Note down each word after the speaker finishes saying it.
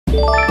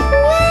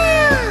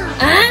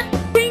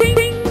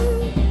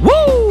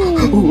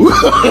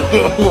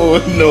Oh,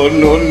 no,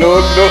 no, no,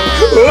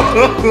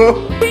 no.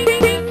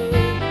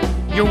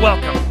 You're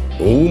welcome.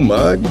 Oh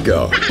my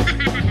God.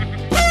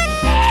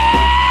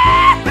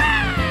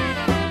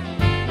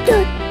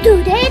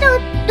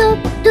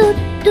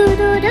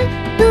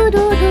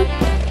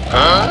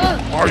 Huh?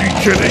 Are you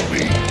kidding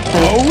me?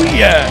 Oh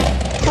yeah.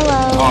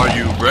 Hello. Are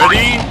you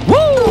ready? Woo!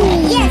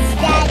 Yes,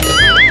 Daddy.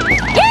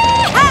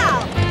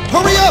 Yeehaw!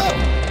 Hurry up!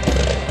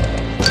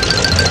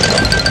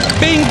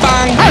 Bing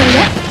bang. Hurry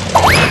up.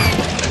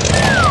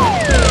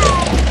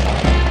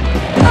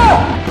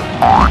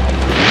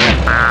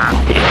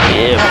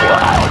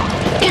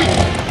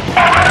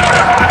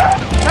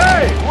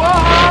 Hey, what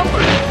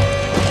happened?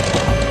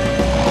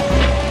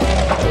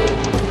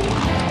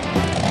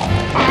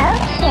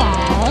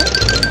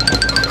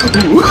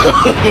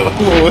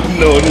 Oh,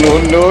 no, no,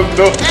 no,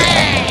 no.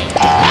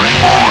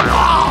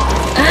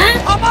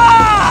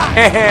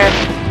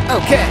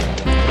 Okay.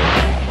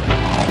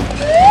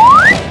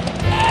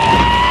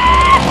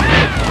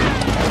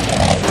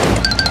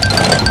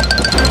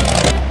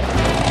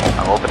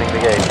 I'm opening the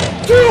gate.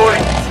 Do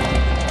it!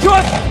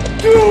 Just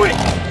do it!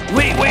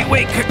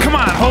 Wait, come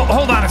on,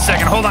 hold on a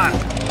second, hold on.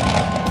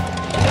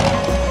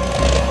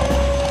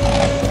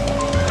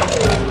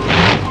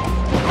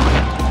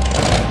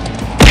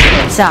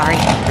 Sorry.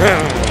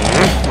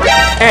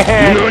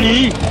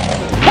 Nani?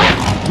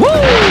 Woo!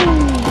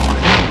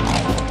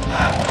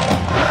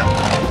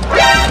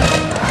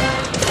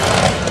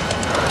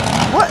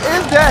 What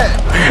is that?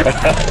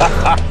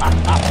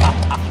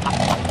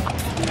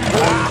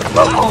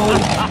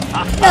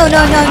 No,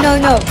 no, no, no,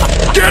 no.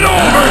 Get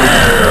over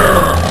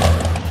here!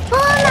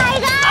 Oh my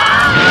God!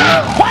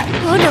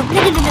 Oh no, no,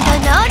 no, no, no,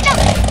 no, no.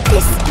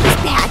 This is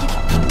bad.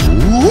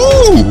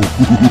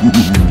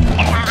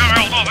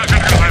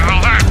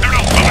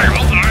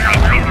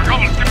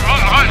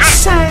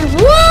 Say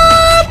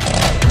what?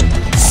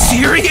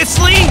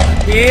 Seriously?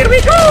 Here we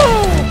go!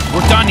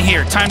 We're done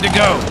here, time to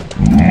go.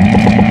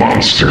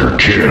 Monster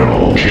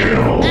kill.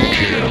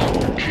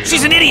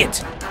 She's an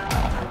idiot!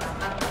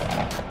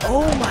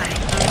 Oh my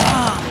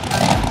God.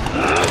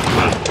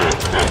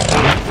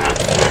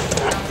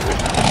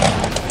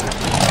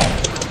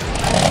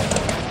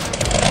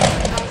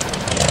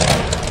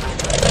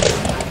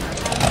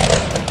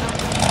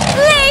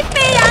 Leave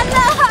me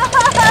alone!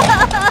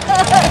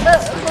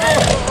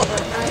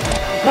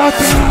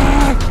 Let's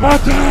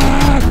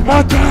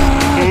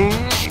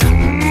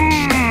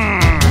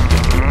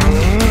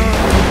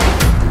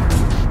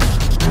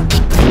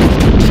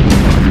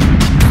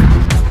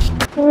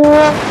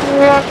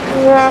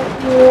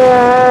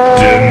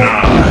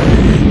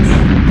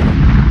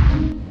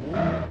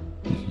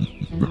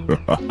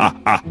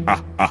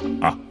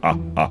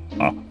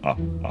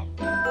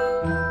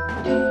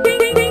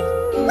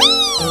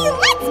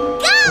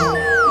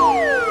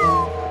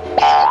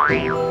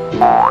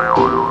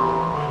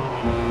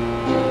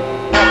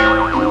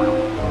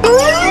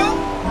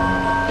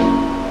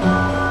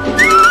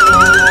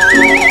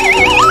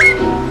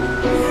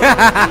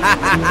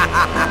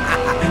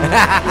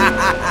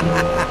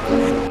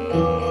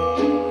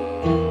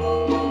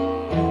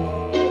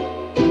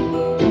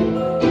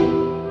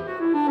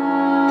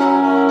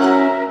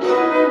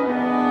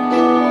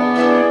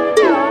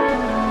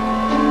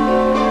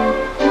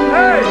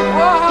Hey,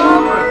 what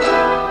happened?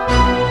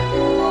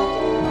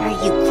 Are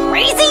you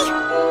crazy?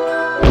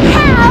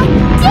 How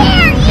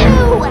dare you!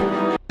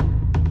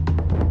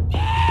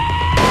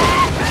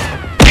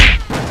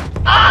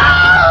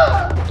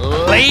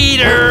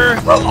 Later!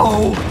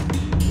 Uh-oh.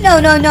 No,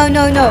 no, no,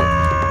 no, no.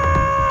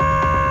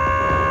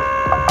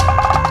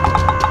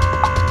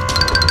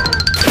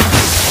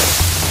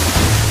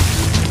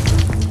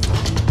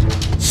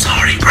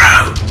 Sorry,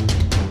 bro.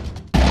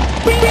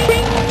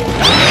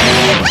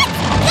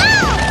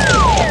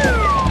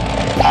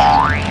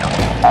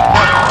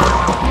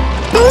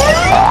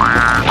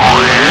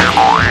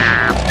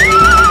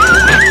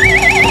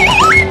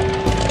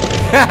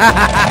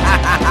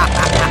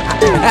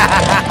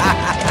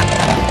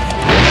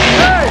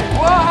 Hey,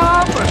 what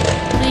happened?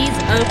 Please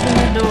open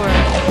the door.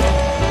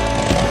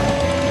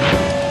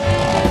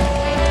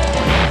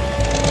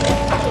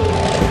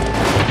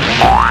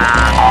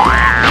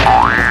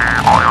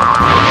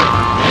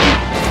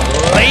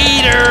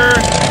 Later!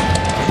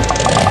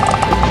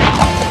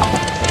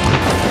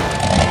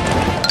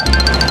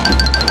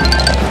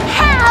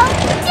 How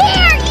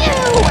dare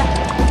you!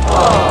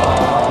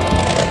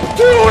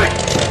 Do it!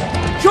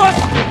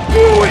 Just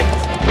do it!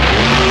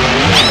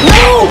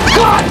 No!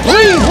 God,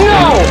 please,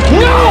 no!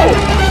 No!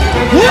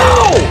 No!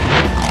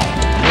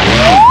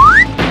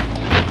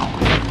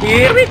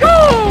 Here we go!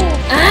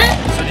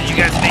 So did you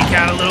guys make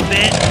out a little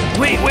bit?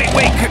 Wait,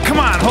 come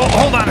on,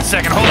 hold on a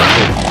second, hold on.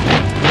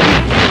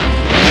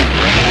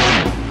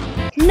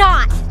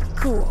 Not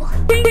cool.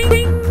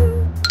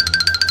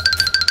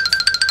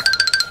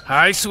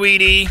 Hi,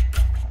 sweetie.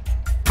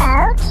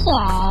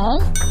 Okay.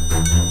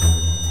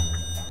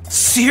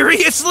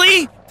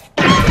 Seriously?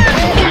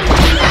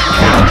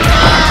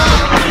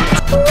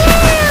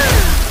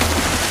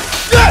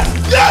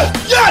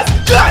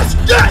 Yes!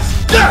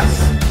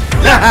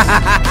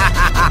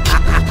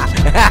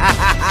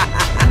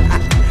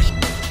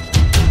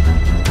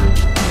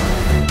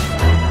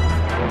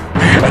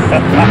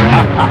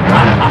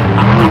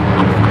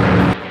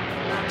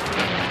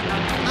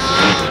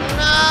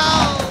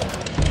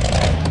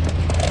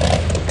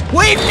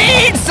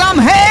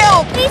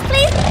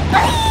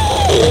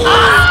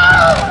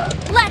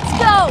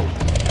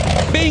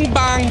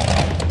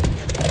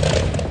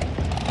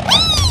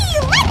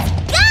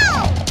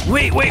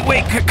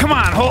 Wait, come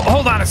on,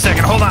 hold on a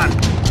second, hold on.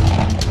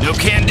 No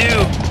can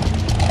do.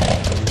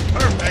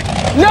 Perfect.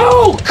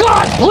 No!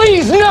 God,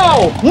 please,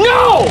 no!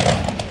 No!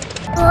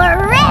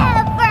 Forever!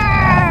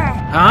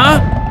 Huh?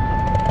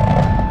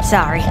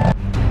 Sorry.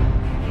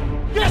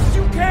 Yes,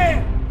 you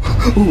can!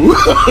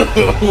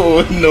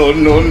 Oh, no,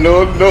 no,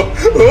 no, no.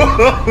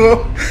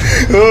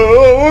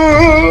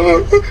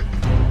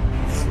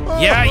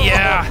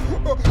 Yeah.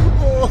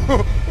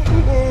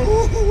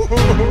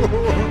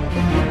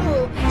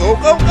 Go,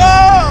 go, go!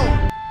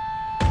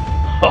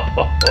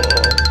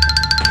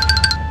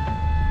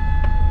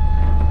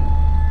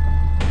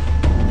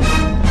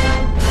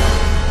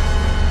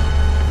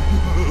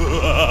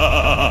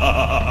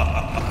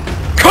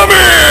 Come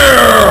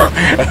here!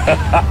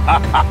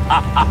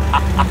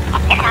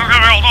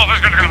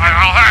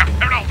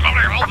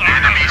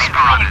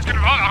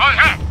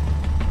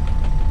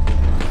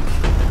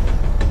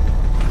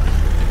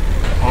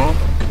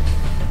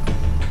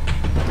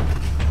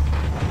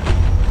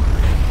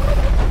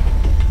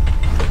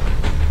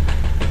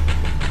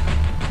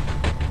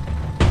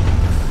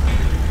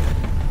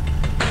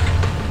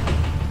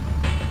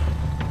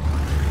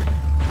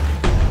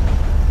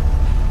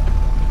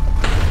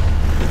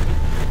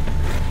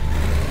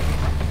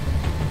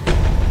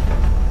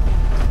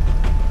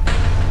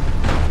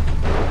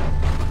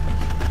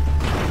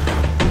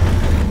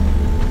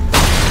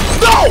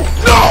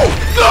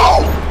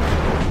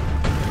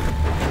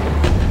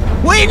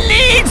 We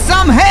need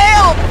some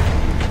help!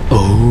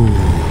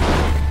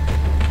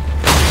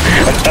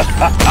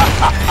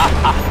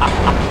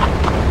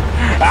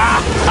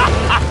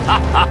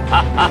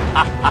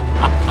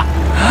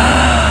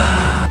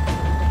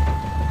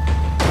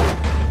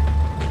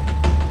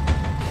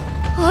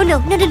 Oh no,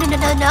 no, no, no, no,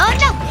 no, no,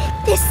 no!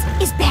 This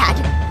is bad.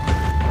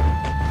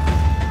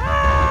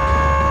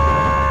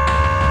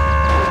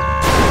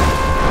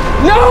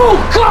 No!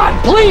 God,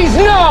 please,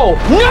 no!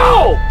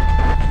 No!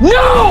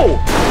 No!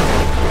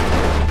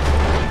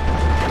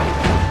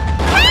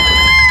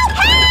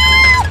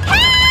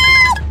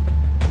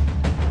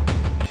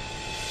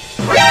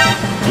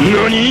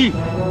 Nani?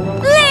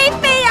 Leave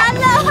me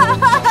alone!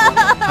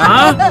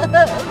 Huh?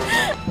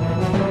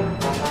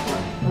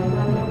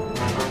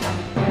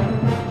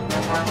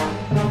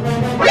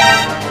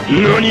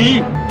 Nani?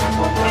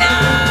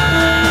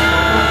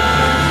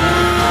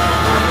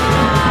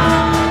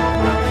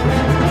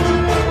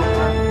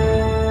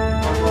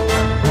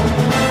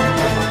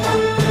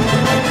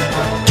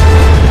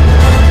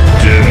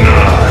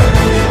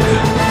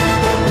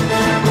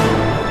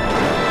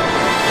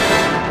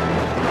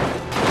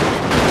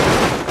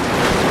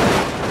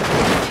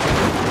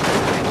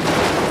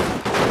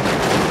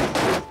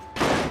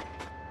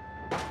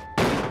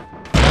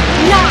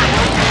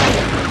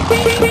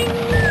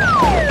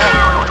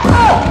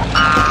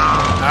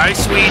 Hi,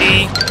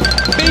 sweetie.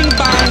 Bing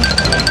bang!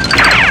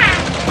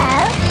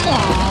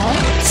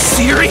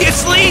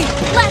 Seriously?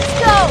 Let's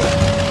go!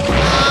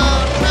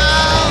 Oh no!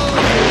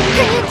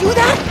 Can you do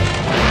that?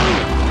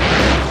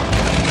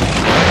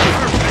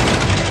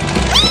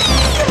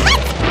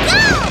 Let's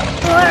go!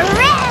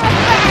 Forever!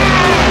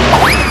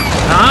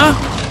 Huh?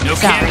 No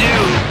can do.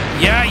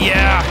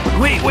 Yeah.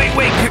 Wait.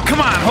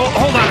 Come on,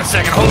 hold on a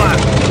second, hold on.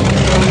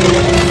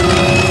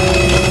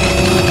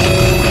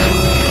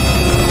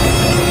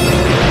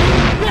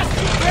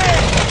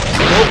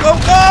 Go, go,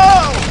 go!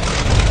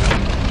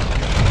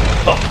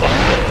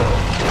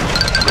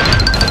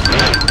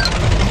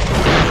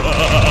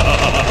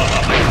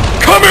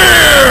 Come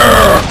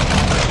here!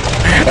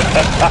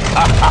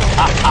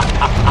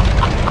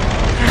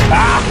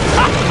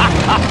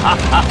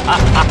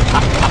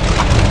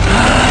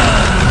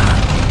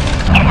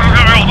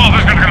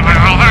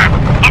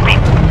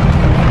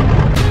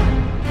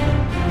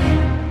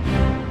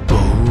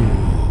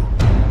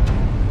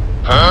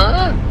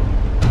 Huh?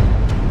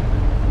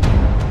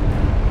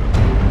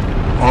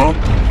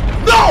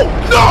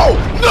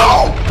 No!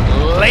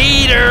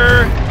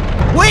 Later.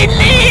 We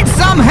need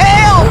some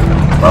help!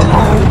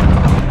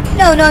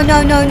 No, no,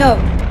 no, no, no.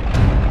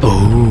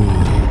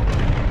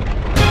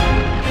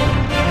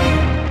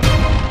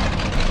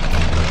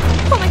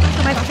 Oh my gosh,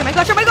 oh my gosh, oh my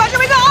gosh, oh my gosh, oh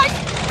my gosh!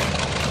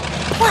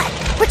 What?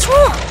 What's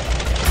wrong?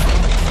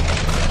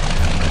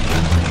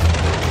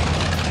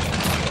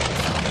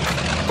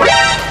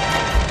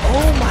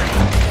 Oh my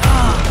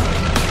god!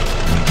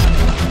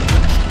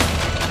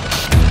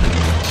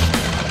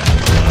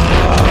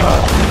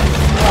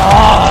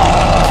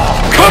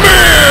 Come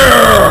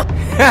here!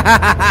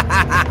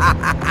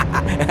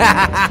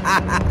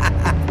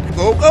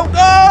 Go, go,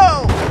 go!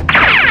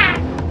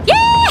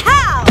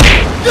 Yeehaw!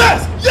 Yes!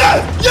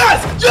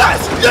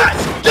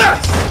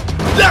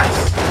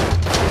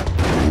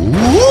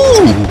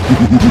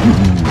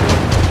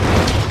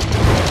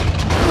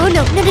 Oh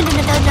no, no, no, no,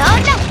 no, no,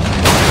 no!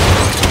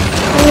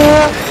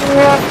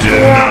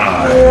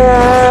 Denied.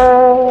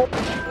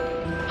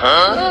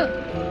 Huh?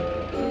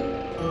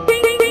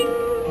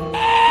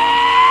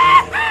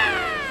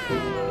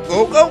 Go,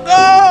 go, go!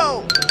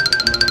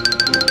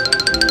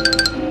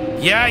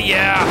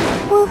 Yeah.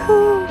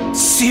 Woohoo!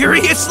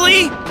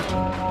 Seriously?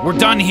 We're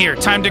done here.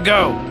 Time to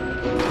go.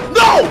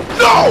 No!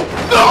 No!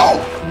 No!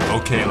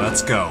 Okay,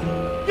 let's go.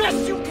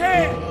 Yes, you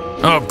can!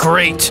 Oh,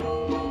 great.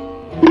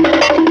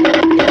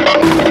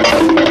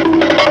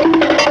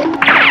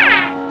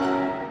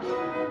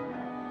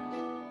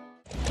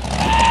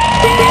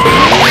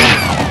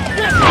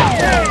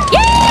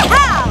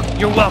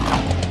 You're welcome.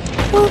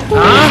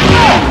 Huh?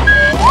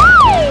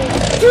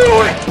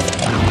 Do it!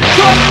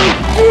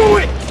 Do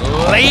it!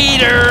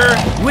 Later.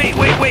 Wait.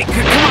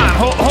 Come on.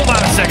 Hold on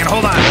a second.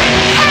 Hold on.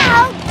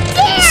 How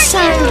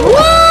dare you! Oh,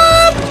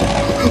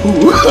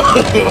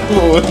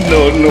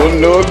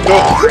 no.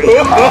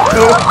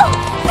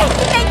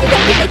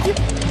 Thank you.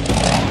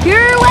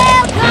 You're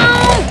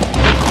welcome!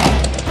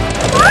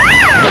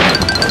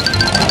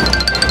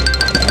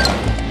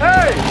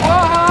 Hey,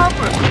 what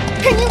happened?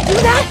 Can you do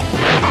that?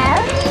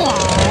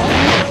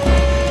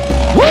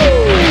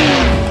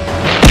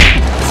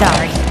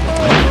 Sorry.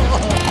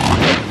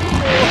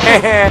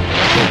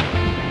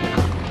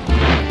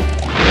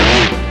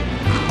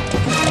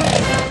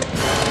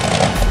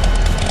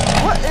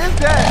 What is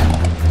that?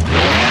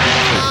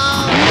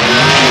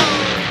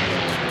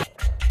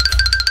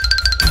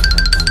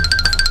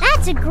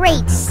 That's a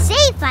great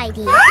safe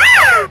idea.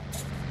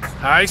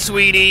 Hi,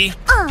 sweetie.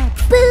 Oh,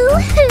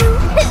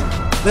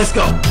 boo-hoo. Let's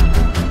go.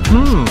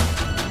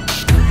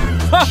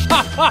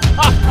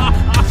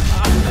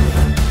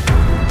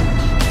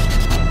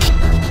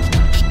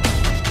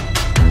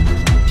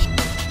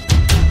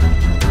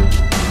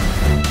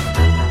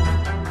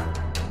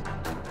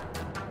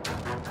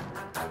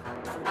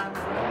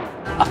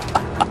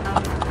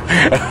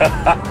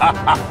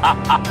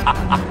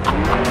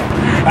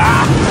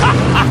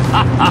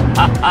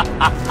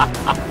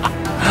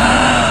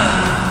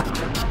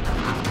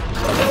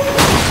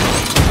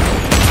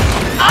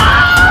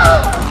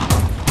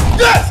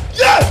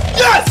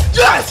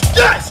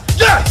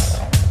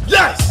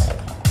 Yes!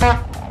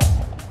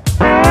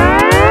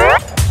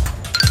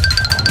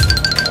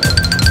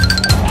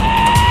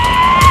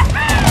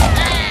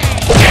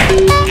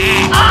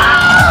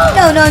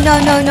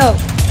 No.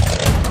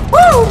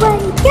 Oh my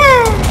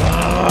god!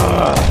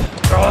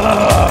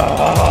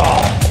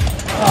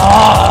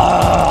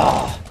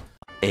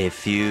 A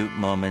few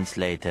moments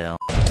later.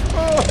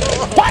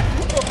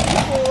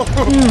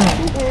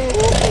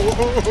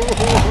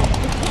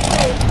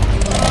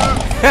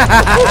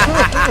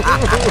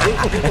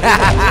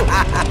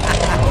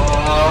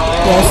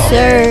 Yes,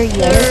 sir.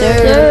 Yes, sir.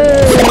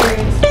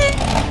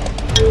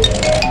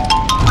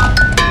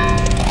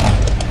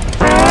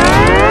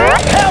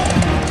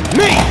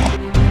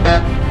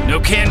 No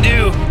can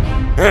do.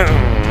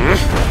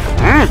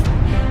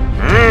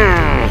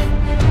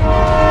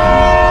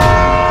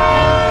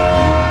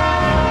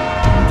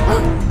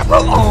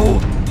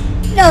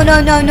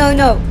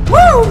 No.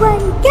 Oh my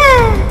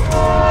god!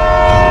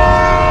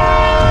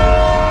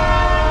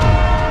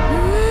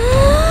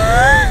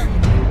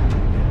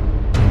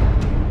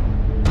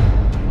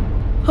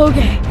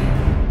 Okay.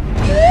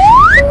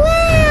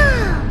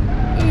 Wow!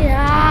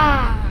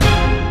 Yeah!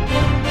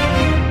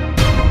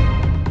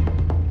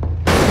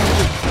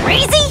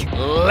 Crazy?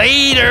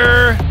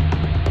 Later.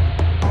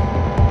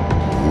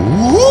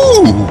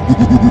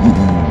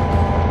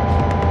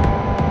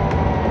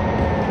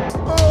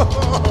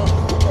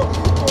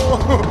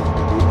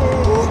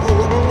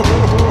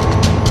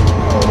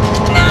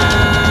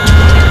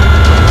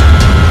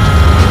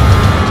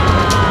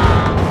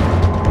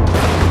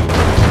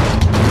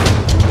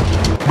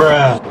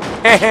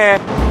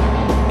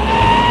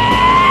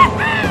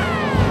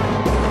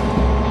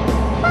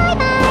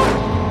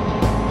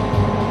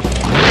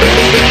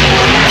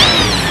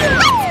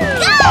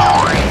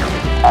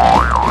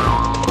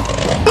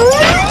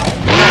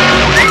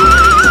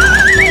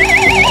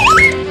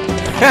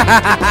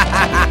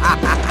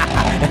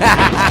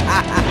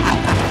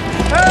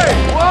 Hey,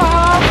 what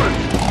happened?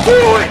 Do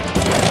it!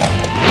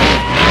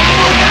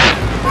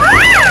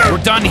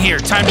 We're done here.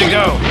 Time to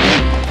go.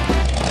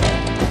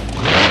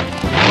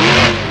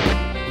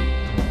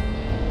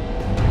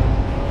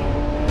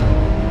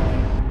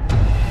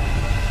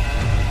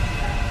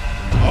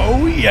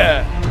 Oh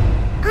yeah!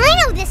 I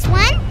know this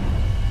one!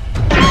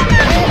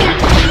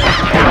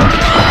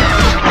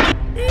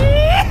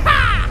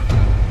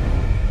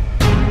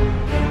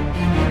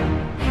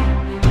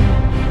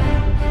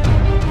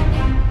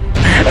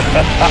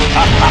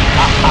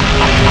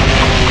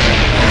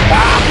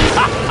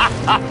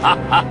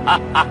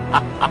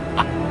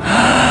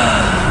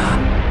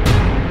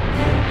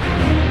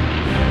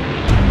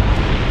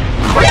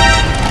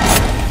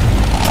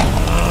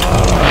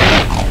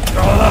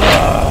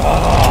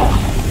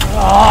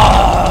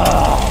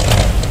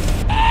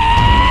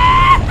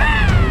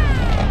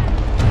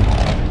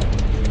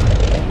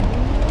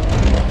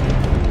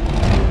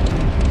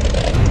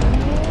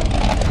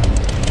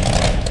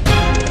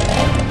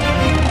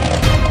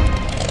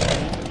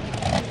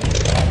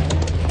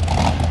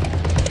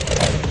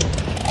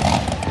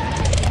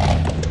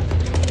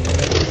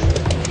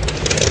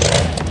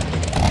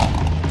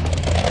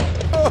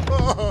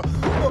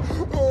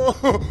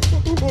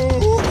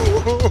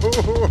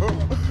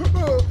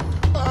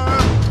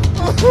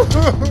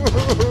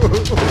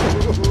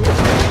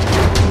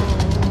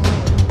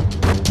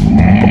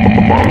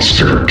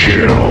 Monster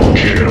kill.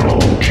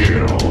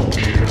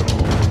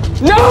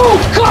 No!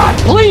 God,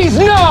 please,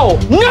 no!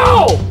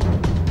 No!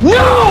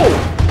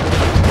 No!